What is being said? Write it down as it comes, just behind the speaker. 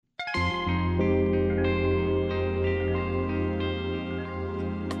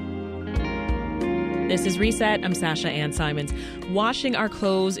This is Reset. I'm Sasha Ann Simons. Washing our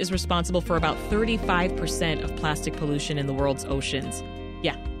clothes is responsible for about 35% of plastic pollution in the world's oceans.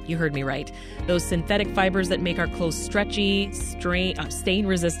 Yeah, you heard me right. Those synthetic fibers that make our clothes stretchy,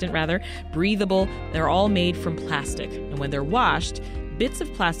 stain-resistant, breathable, they're all made from plastic. And when they're washed, bits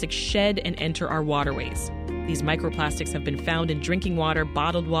of plastic shed and enter our waterways. These microplastics have been found in drinking water,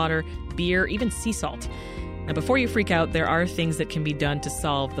 bottled water, beer, even sea salt. Now, before you freak out, there are things that can be done to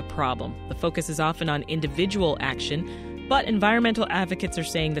solve the problem. The focus is often on individual action, but environmental advocates are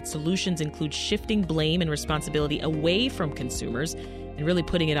saying that solutions include shifting blame and responsibility away from consumers and really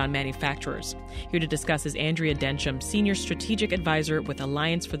putting it on manufacturers. Here to discuss is Andrea Densham, Senior Strategic Advisor with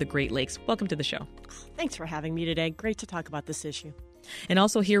Alliance for the Great Lakes. Welcome to the show. Thanks for having me today. Great to talk about this issue. And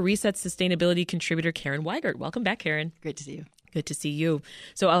also here, Reset sustainability contributor Karen Weigert. Welcome back, Karen. Great to see you. Good to see you.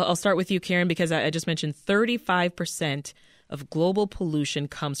 So I'll start with you, Karen, because I just mentioned 35% of global pollution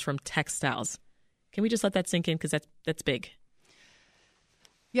comes from textiles. Can we just let that sink in? Because that's big.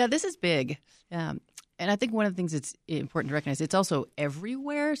 Yeah, this is big. And I think one of the things that's important to recognize, it's also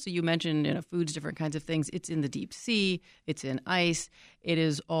everywhere. So you mentioned foods, different kinds of things. It's in the deep sea. It's in ice. It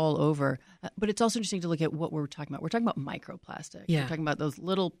is all over. But it's also interesting to look at what we're talking about. We're talking about microplastic. Yeah. We're talking about those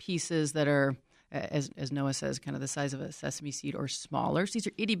little pieces that are, as Noah says, kind of the size of a sesame seed or smaller. So these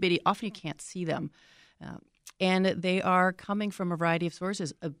are itty-bitty. Often you can't see them. And they are coming from a variety of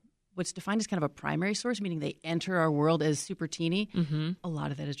sources. What's defined as kind of a primary source, meaning they enter our world as super teeny. Mm-hmm. A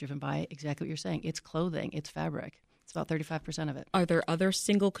lot of that is driven by exactly what you're saying. It's clothing. It's fabric. It's about 35% of it. Are there other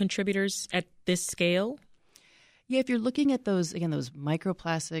single contributors at this scale? Yeah, if you're looking at those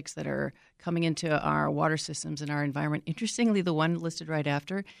microplastics that are coming into our water systems and our environment, interestingly, the one listed right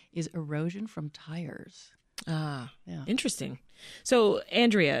after is erosion from tires. Yeah. Interesting. So,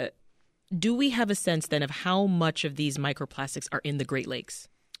 Andrea, do we have a sense then of how much of these microplastics are in the Great Lakes?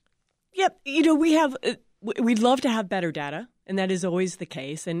 Yep. We'd love to have better data, and that is always the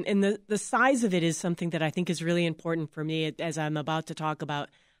case. And the size of it is something that I think is really important for me as I'm about to talk about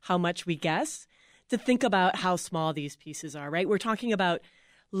how much we guess, to think about how small these pieces are, right? We're talking about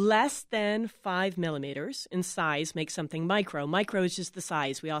less than 5 millimeters in size makes something micro. Micro is just the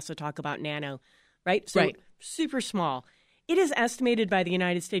size. We also talk about nano, right? So right. Super small. It is estimated by the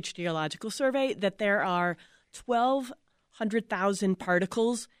United States Geological Survey that there are 1,200,000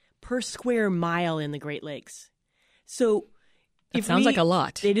 particles per square mile in the Great Lakes. So it sounds like a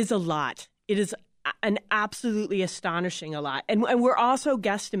lot. It is a lot. It is an absolutely astonishing a lot. And we're also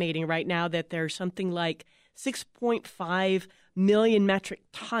guesstimating right now that there's something like 6.5 million metric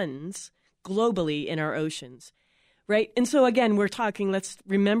tons globally in our oceans, right? And so again, let's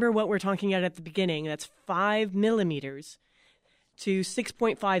remember what we're talking at the beginning. That's 5 millimeters to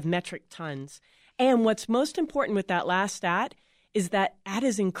 6.5 metric tons. And what's most important with that last stat is that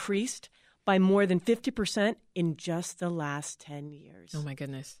has increased by more than 50% in just the last 10 years. Oh, my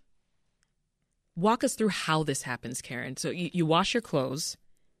goodness. Walk us through how this happens, Karen. So you wash your clothes,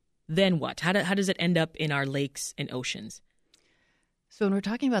 then what? How does it end up in our lakes and oceans? So when we're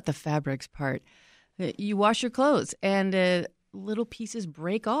talking about the fabrics part, you wash your clothes and little pieces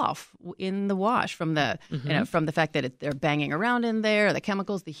break off in the wash from the from the fact that they're banging around in there, the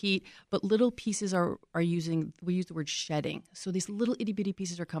chemicals, the heat. But little pieces we use the word shedding. So these little itty bitty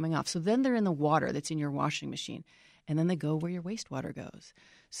pieces are coming off. So then they're in the water that's in your washing machine, and then they go where your wastewater goes.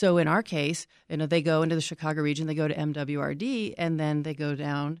 So in our case, they go into the Chicago region, they go to MWRD, and then they go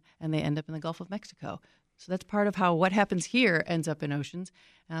down and they end up in the Gulf of Mexico. So that's part of how what happens here ends up in oceans.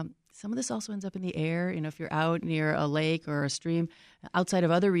 Some of this also ends up in the air. If you're out near a lake or a stream, outside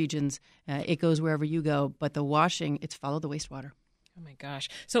of other regions, it goes wherever you go. But the washing, it's follow the wastewater. Oh, my gosh.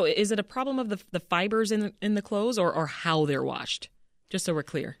 So is it a problem of the fibers in the clothes or how they're washed? Just so we're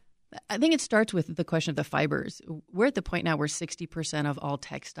clear. I think it starts with the question of the fibers. We're at the point now where 60% of all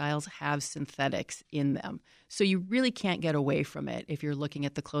textiles have synthetics in them. So you really can't get away from it if you're looking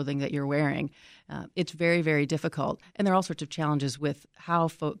at the clothing that you're wearing. It's very, very difficult. And there are all sorts of challenges with how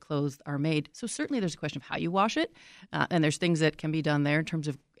clothes are made. So certainly there's a question of how you wash it. And there's things that can be done there in terms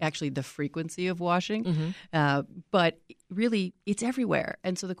of actually the frequency of washing. Mm-hmm. But really, it's everywhere.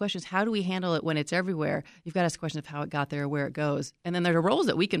 And so the question is, how do we handle it when it's everywhere? You've got to ask the question of how it got there, where it goes. And then there are roles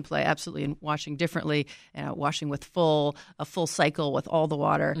that we can play absolutely in washing differently, washing with a full cycle with all the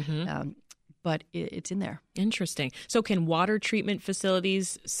water. Mm-hmm. But it's in there. Interesting. So can water treatment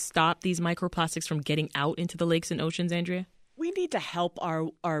facilities stop these microplastics from getting out into the lakes and oceans, Andrea? We need to help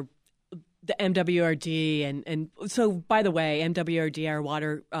the MWRD. And so, by the way, MWRD, our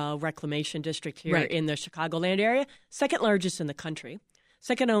water reclamation district here in the Chicagoland area, second largest in the country,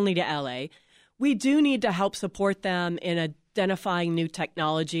 second only to LA. We do need to help support them in identifying new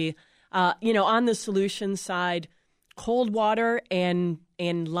technology. On the solution side, cold water and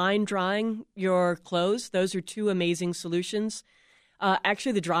line drying your clothes, those are two amazing solutions.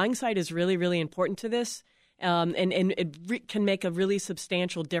 Actually, the drying side is really, really important to this, and it can make a really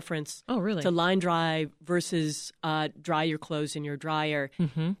substantial difference to line dry versus dry your clothes in your dryer.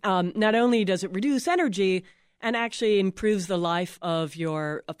 Mm-hmm. Not only does it reduce energy and actually improves the life of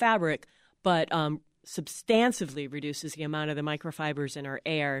your fabric, but substantively reduces the amount of the microfibers in our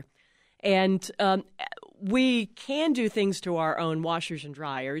air. And we can do things to our own washers and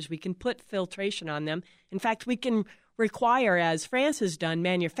dryers. We can put filtration on them. In fact, we can require, as France has done,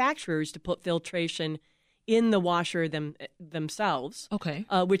 manufacturers to put filtration in the washer themselves,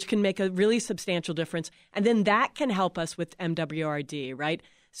 which can make a really substantial difference. And then that can help us with MWRD, right?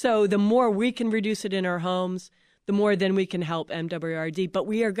 So the more we can reduce it in our homes, the more then we can help MWRD. But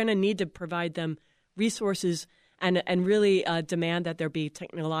we are going to need to provide them resources and really demand that there be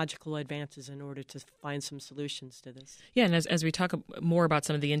technological advances in order to find some solutions to this. Yeah, and as we talk more about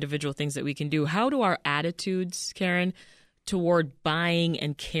some of the individual things that we can do, how do our attitudes, Karen, toward buying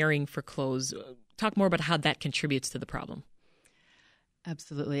and caring for clothes, talk more about how that contributes to the problem?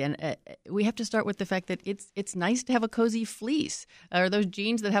 Absolutely. And we have to start with the fact that it's nice to have a cozy fleece or those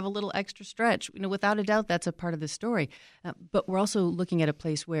jeans that have a little extra stretch. Without a doubt, that's a part of the story. But we're also looking at a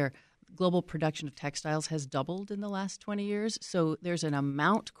place where global production of textiles has doubled in the last 20 years. So there's an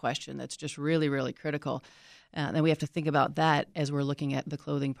amount question that's just really, really critical. And we have to think about that as we're looking at the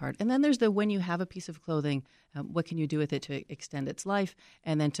clothing part. And then there's when you have a piece of clothing, what can you do with it to extend its life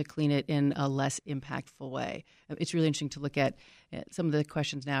and then to clean it in a less impactful way? It's really interesting to look at some of the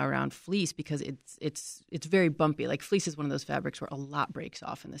questions now around fleece because it's very bumpy. Like fleece is one of those fabrics where a lot breaks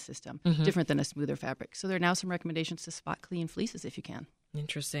off in the system, different than a smoother fabric. So there are now some recommendations to spot clean fleeces if you can.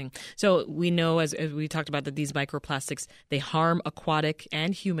 Interesting. So we know, as we talked about, that these microplastics, they harm aquatic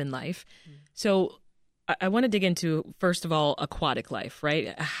and human life. So I want to dig into, first of all, aquatic life,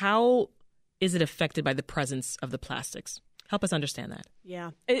 right? How is it affected by the presence of the plastics? Help us understand that.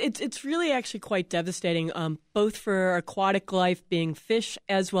 Yeah, it's really actually quite devastating, both for aquatic life being fish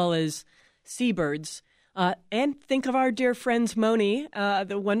as well as seabirds. And think of our dear friends Moni,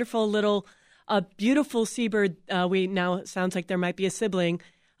 the wonderful little beautiful seabird. We now sounds like there might be a sibling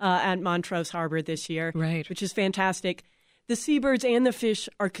at Montrose Harbor this year, right? Which is fantastic. The seabirds and the fish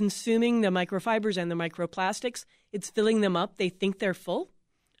are consuming the microfibers and the microplastics. It's filling them up. They think they're full,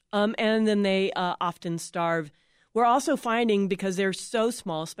 and then they often starve. We're also finding, because they're so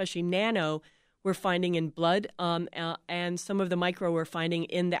small, especially nano, we're finding in blood, and some of the micro we're finding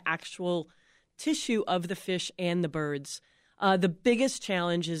in the actual tissue of the fish and the birds. The biggest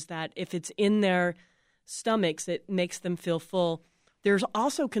challenge is that if it's in their stomachs, it makes them feel full. There's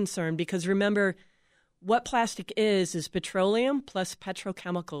also concern because, remember, what plastic is petroleum plus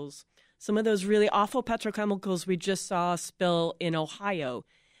petrochemicals. Some of those really awful petrochemicals we just saw spill in Ohio.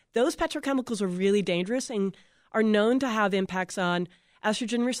 Those petrochemicals are really dangerous and are known to have impacts on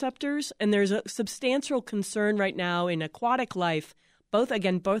estrogen receptors. And there's a substantial concern right now in aquatic life,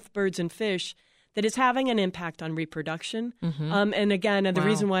 both birds and fish, that it's having an impact on reproduction. And again, the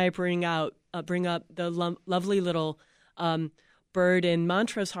reason why I bring up the lovely little bird in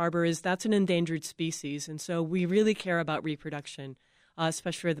Montrose Harbor is that's an endangered species. And so we really care about reproduction,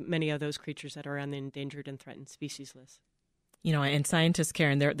 especially for many of those creatures that are on the endangered and threatened species list. And scientists,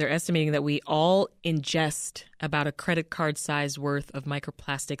 Karen, they're estimating that we all ingest about a credit card size worth of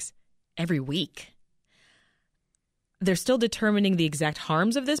microplastics every week. They're still determining the exact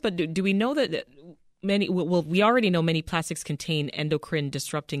harms of this, but do we know that we already know many plastics contain endocrine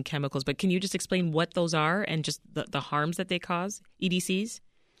disrupting chemicals, but can you just explain what those are and just the harms that they cause, EDCs?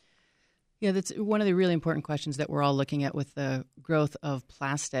 Yeah, that's one of the really important questions that we're all looking at with the growth of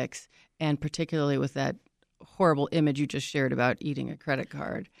plastics, and particularly with that horrible image you just shared about eating a credit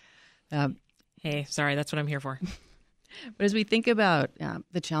card. Hey, sorry, that's what I'm here for. But as we think about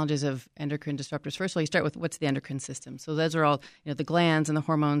the challenges of endocrine disruptors, first of all, you start with what's the endocrine system. So those are all the glands and the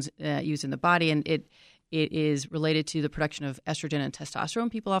hormones used in the body, and it is related to the production of estrogen and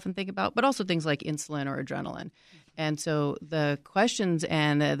testosterone people often think about, but also things like insulin or adrenaline. And so the questions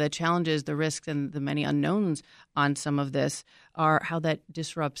and the challenges, the risks, and the many unknowns on some of this are how that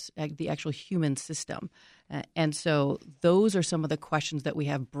disrupts the actual human system. And so those are some of the questions that we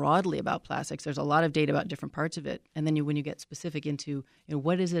have broadly about plastics. There's a lot of data about different parts of it. And then when you get specific into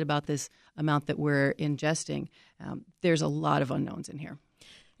what is it about this amount that we're ingesting, there's a lot of unknowns in here.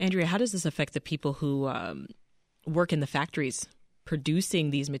 Andrea, how does this affect the people who work in the factories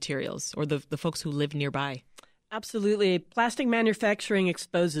producing these materials, or the folks who live nearby? Absolutely. Plastic manufacturing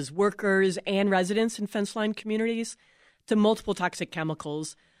exposes workers and residents in fence-line communities to multiple toxic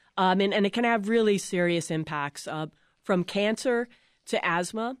chemicals. And it can have really serious impacts from cancer to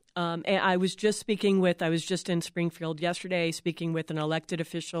asthma. And I was just in Springfield yesterday speaking with an elected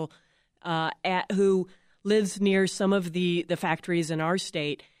official who lives near some of the factories in our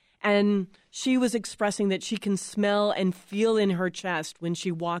state. And she was expressing that she can smell and feel in her chest when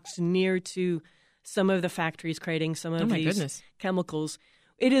she walks near to some of the factories creating some of these chemicals.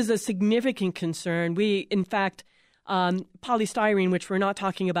 It is a significant concern. In fact, polystyrene, which we're not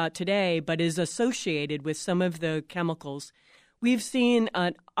talking about today, but is associated with some of the chemicals, we've seen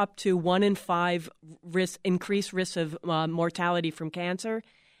up to 1 in 5 increased risk of mortality from cancer,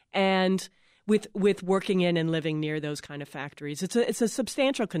 and with working in and living near those kind of factories. It's a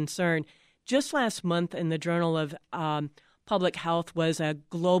substantial concern. Just last month in the Journal of Public Health was a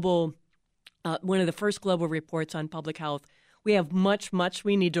global, one of the first global reports on public health. We have much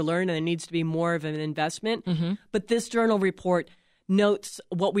we need to learn, and there needs to be more of an investment. Mm-hmm. But this journal report notes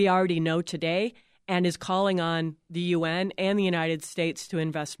what we already know today and is calling on the UN and the United States to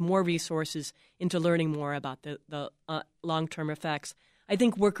invest more resources into learning more about the long-term effects. I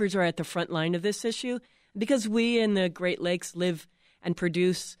think workers are at the front line of this issue because we in the Great Lakes live and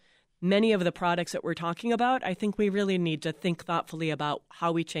produce many of the products that we're talking about. I think we really need to think thoughtfully about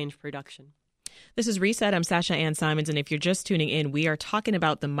how we change production. This is Reset. I'm Sasha Ann Simons, and if you're just tuning in, we are talking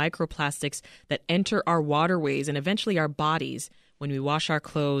about the microplastics that enter our waterways and eventually our bodies when we wash our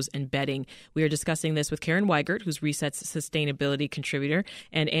clothes and bedding. We are discussing this with Karen Weigert, who's Reset's sustainability contributor,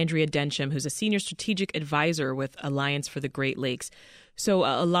 and Andrea Densham, who's a senior strategic advisor with Alliance for the Great Lakes. So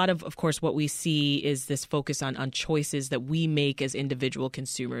a lot of course, what we see is this focus on choices that we make as individual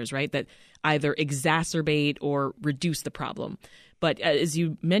consumers, right, that either exacerbate or reduce the problem. But as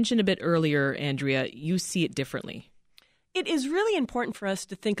you mentioned a bit earlier, Andrea, you see it differently. It is really important for us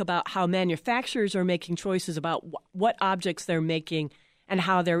to think about how manufacturers are making choices about what objects they're making and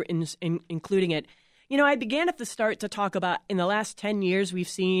how they're including it. You know, I began at the start to talk about in the last 10 years, we've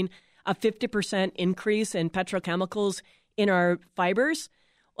seen a 50% increase in petrochemicals in our fibers.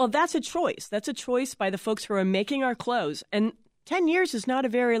 Well, that's a choice. That's a choice by the folks who are making our clothes. And 10 years is not a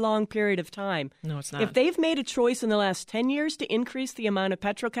very long period of time. No, it's not. If they've made a choice in the last 10 years to increase the amount of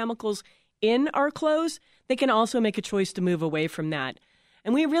petrochemicals in our clothes, they can also make a choice to move away from that.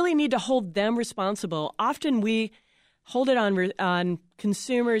 And we really need to hold them responsible. Often we hold it on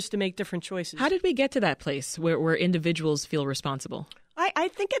consumers to make different choices. How did we get to that place where individuals feel responsible? I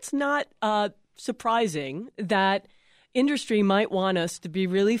think it's not surprising that industry might want us to be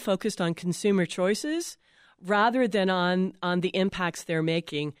really focused on consumer choices rather than on the impacts they're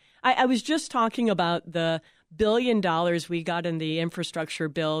making. I was just talking about the $1 billion we got in the infrastructure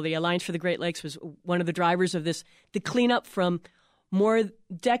bill. The Alliance for the Great Lakes was one of the drivers of this, to clean up from more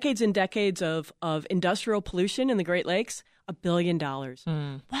decades and decades of industrial pollution in the Great Lakes. $1 billion.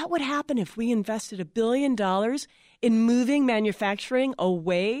 What would happen if we invested $1 billion in moving manufacturing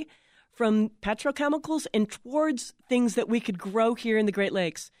away from petrochemicals and towards things that we could grow here in the Great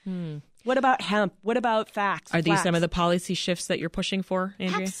Lakes? What about hemp? What about flax? Are these some of the policy shifts that you're pushing for,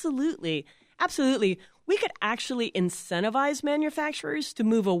 Andrea? Absolutely. We could actually incentivize manufacturers to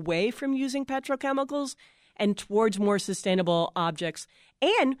move away from using petrochemicals and towards more sustainable objects.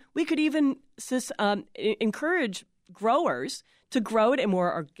 And we could even encourage growers to grow it in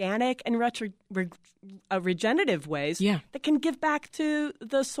more organic and regenerative ways that can give back to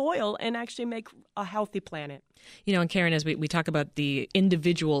the soil and actually make a healthy planet. You know, and Karen, as we talk about the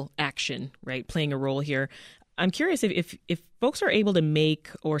individual action, right, playing a role here, I'm curious if folks are able to make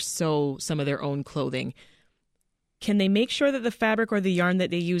or sew some of their own clothing, can they make sure that the fabric or the yarn that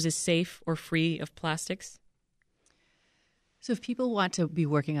they use is safe or free of plastics? So if people want to be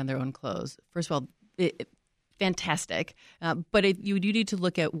working on their own clothes, first of all, fantastic. But you do need to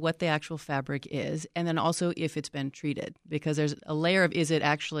look at what the actual fabric is, and then also if it's been treated, because there's a layer of, is it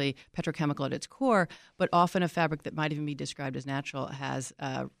actually petrochemical at its core, but often a fabric that might even be described as natural has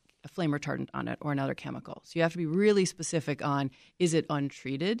a flame retardant on it or another chemical. So you have to be really specific on, is it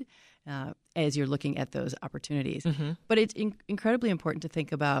untreated, as you're looking at those opportunities. Mm-hmm. But it's incredibly important to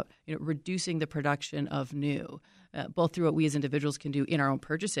think about reducing the production of new, both through what we as individuals can do in our own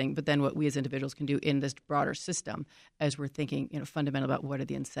purchasing, but then what we as individuals can do in this broader system as we're thinking fundamental about what are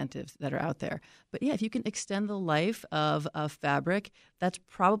the incentives that are out there. But yeah, if you can extend the life of fabric, that's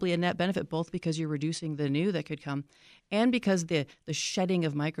probably a net benefit, both because you're reducing the new that could come and because the shedding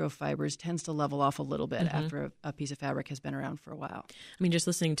of microfibers tends to level off a little bit after a piece of fabric has been around for a while. I mean, just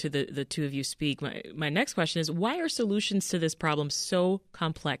listening to the two of you speak, my next question is, why are solutions to this problem so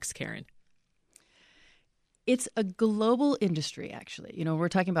complex, Karen? It's a global industry, actually. We're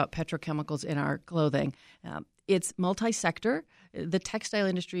talking about petrochemicals in our clothing. It's multi-sector. The textile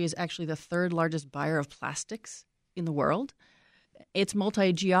industry is actually the third largest buyer of plastics in the world. It's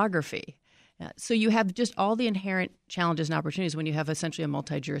multi-geography. So you have just all the inherent challenges and opportunities when you have essentially a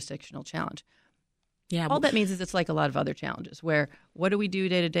multi-jurisdictional challenge. Yeah. All that means is it's like a lot of other challenges where what do we do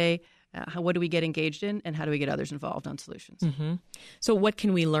day to day? What do we get engaged in, and how do we get others involved on solutions? Mm-hmm. So what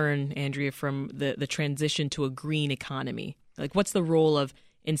can we learn, Andrea, from the transition to a green economy? Like, what's the role of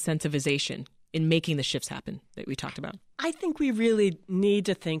incentivization in making the shifts happen that we talked about? I think we really need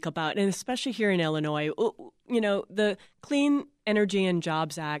to think about, and especially here in Illinois, the Clean Energy and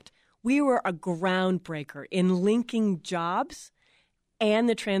Jobs Act, we were a groundbreaker in linking jobs and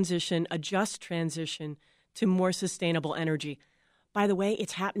the transition, a just transition to more sustainable energy. By the way,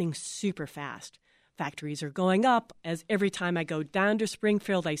 it's happening super fast. Factories are going up. As every time I go down to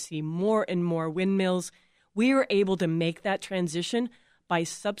Springfield, I see more and more windmills. We were able to make that transition by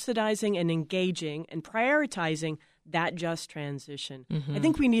subsidizing and engaging and prioritizing that just transition. Mm-hmm. I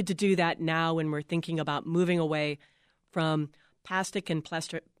think we need to do that now when we're thinking about moving away from plastic and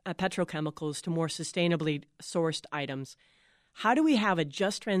petrochemicals to more sustainably sourced items. How do we have a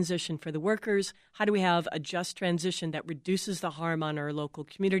just transition for the workers? How do we have a just transition that reduces the harm on our local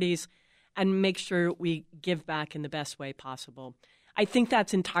communities and make sure we give back in the best way possible? I think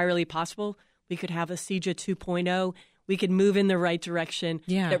that's entirely possible. We could have a CEJA 2.0. We could move in the right direction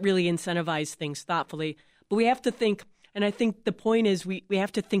that really incentivize things thoughtfully. But we have to think, and I think the point is we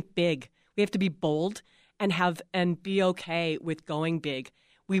have to think big. We have to be bold and be okay with going big.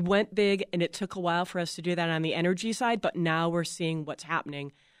 We went big, and it took a while for us to do that on the energy side, but now we're seeing what's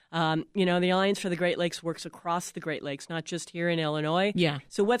happening. The Alliance for the Great Lakes works across the Great Lakes, not just here in Illinois. Yeah.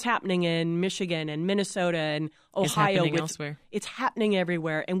 So what's happening in Michigan and Minnesota and Ohio? It's happening elsewhere. It's happening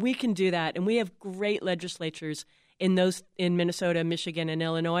everywhere, and we can do that. And we have great legislatures in Minnesota, Michigan, and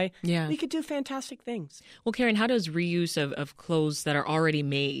Illinois. Yeah. We could do fantastic things. Well, Karen, how does reuse of clothes that are already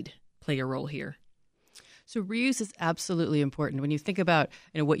made play a role here? So reuse is absolutely important. When you think about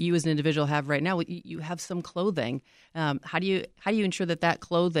what you as an individual have right now, you have some clothing. How do you ensure that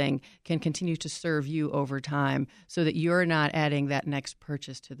clothing can continue to serve you over time so that you're not adding that next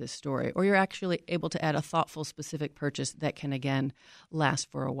purchase to this story, or you're actually able to add a thoughtful, specific purchase that can, again,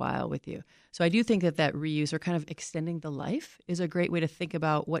 last for a while with you. So I do think that reuse, or kind of extending the life, is a great way to think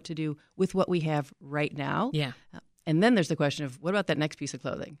about what to do with what we have right now. Yeah. And then there's the question of what about that next piece of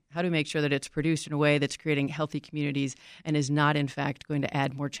clothing? How do we make sure that it's produced in a way that's creating healthy communities and is not, in fact, going to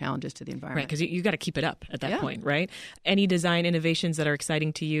add more challenges to the environment? Right, because you got to keep it up at that point, right? Any design innovations that are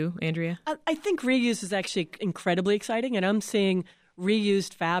exciting to you, Andrea? I think reuse is actually incredibly exciting, and I'm seeing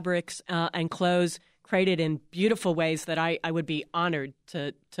reused fabrics and clothes created in beautiful ways that I would be honored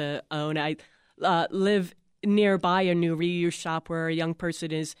to own. I live nearby a new reuse shop where a young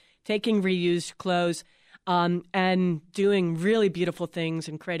person is taking reused clothes and doing really beautiful things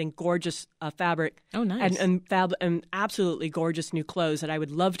and creating gorgeous fabric. Oh, nice. And absolutely gorgeous new clothes that I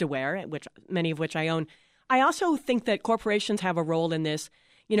would love to wear, many of which I own. I also think that corporations have a role in this.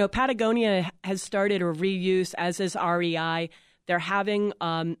 Patagonia has started a reuse, as is REI. They're having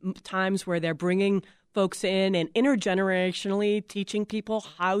times where they're bringing folks in and intergenerationally teaching people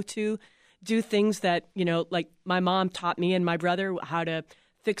how to do things that, like my mom taught me and my brother how to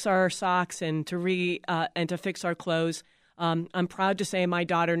fix our socks and to fix our clothes. I'm proud to say my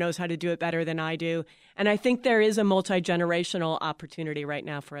daughter knows how to do it better than I do. And I think there is a multi-generational opportunity right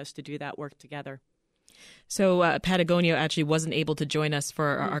now for us to do that work together. So Patagonia actually wasn't able to join us for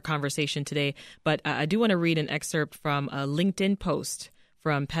our conversation today, but I do want to read an excerpt from a LinkedIn post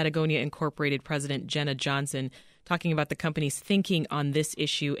from Patagonia Incorporated President Jenna Johnson talking about the company's thinking on this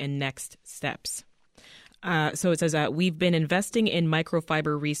issue and next steps. So it says, we've been investing in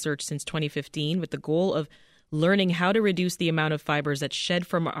microfiber research since 2015 with the goal of learning how to reduce the amount of fibers that shed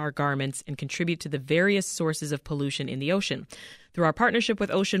from our garments and contribute to the various sources of pollution in the ocean. Through our partnership with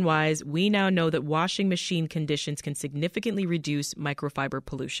OceanWise, we now know that washing machine conditions can significantly reduce microfiber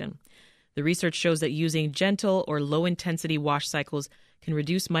pollution. The research shows that using gentle or low-intensity wash cycles can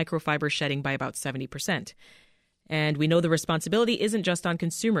reduce microfiber shedding by about 70%. And we know the responsibility isn't just on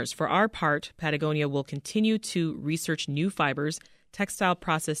consumers. For our part, Patagonia will continue to research new fibers, textile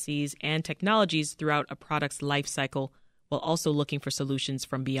processes, and technologies throughout a product's life cycle, while also looking for solutions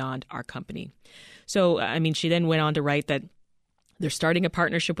from beyond our company. So, she then went on to write that they're starting a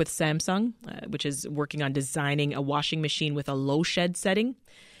partnership with Samsung, which is working on designing a washing machine with a low shed setting,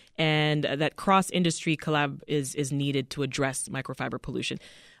 and that cross-industry collab is needed to address microfiber pollution.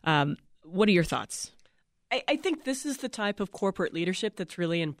 What are your thoughts? I think this is the type of corporate leadership that's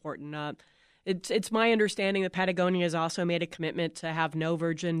really important. It's my understanding that Patagonia has also made a commitment to have no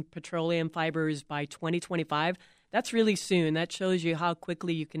virgin petroleum fibers by 2025. That's really soon. That shows you how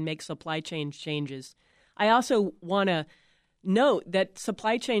quickly you can make supply chain changes. I also want to note that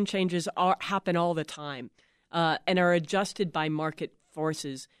supply chain changes happen all the time and are adjusted by market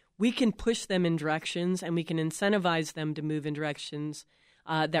forces. We can push them in directions and we can incentivize them to move in directions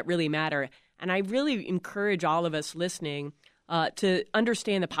that really matter. And I really encourage all of us listening to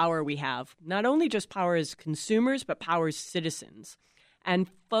understand the power we have, not only just power as consumers, but power as citizens. And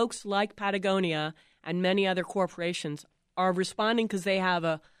folks like Patagonia and many other corporations are responding because they have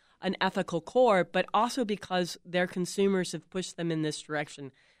an ethical core, but also because their consumers have pushed them in this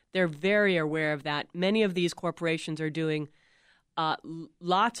direction. They're very aware of that. Many of these corporations are doing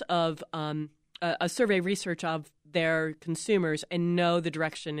lots of a survey research of their consumers and know the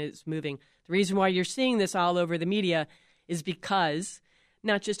direction is moving. The reason why you're seeing this all over the media is because,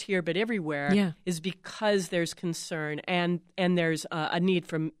 not just here but everywhere, is because there's concern and there's a need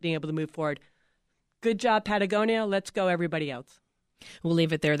for being able to move forward. Good job, Patagonia. Let's go, everybody else. We'll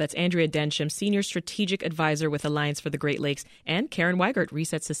leave it there. That's Andrea Densham, Senior Strategic Advisor with Alliance for the Great Lakes, and Karen Weigert,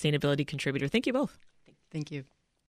 Reset Sustainability Contributor. Thank you both. Thank you.